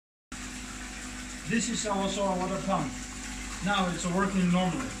This is also a water pump. Now it's working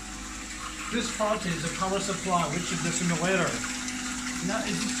normally. This part is the power supply, which is the simulator. Now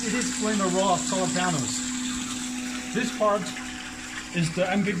it is playing the role of solar panels. This part is the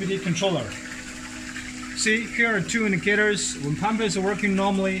MPPT controller. See, here are two indicators. When pump is working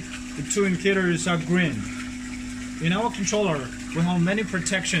normally, the two indicators are green. In our controller, we have many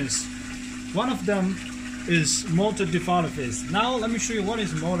protections. One of them is motor default phase. Now let me show you what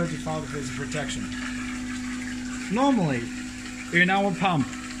is motor default phase protection. Normally, in our pump,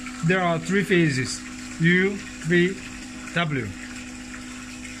 there are three phases: U, V, W.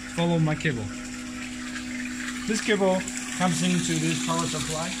 Follow my cable. This cable comes into this power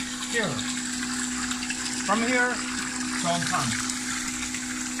supply here. From here to our pump.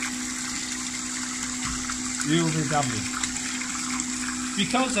 U, V, W.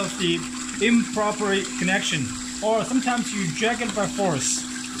 Because of the improper connection, or sometimes you drag it by force,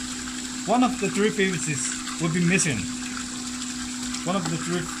 one of the three phases will be missing. One of the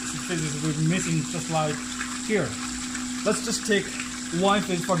three phases will be missing, just like here. Let's just take one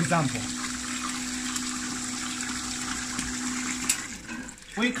phase for example.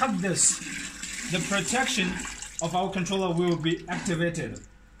 When you cut this, the protection of our controller will be activated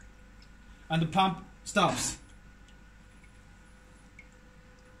and the pump stops.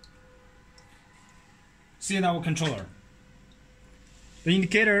 See in our controller. The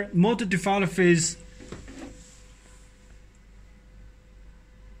indicator motor default phase.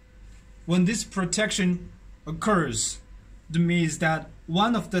 When this protection occurs, it means that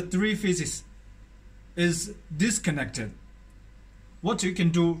one of the three phases is disconnected. What you can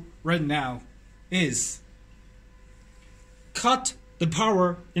do right now is cut the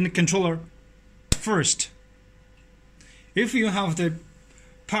power in the controller first. If you have the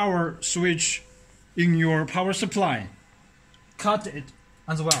power switch in your power supply, cut it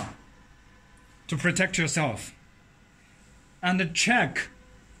as well to protect yourself, and check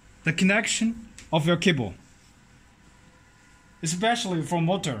the connection of your cable, especially for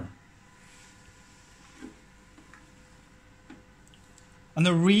motor, and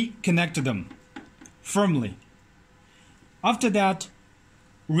reconnect them firmly. After that,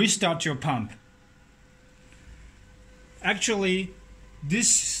 restart your pump. Actually,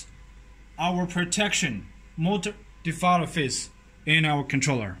 this is our protection motor default phase in our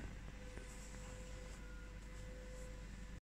controller.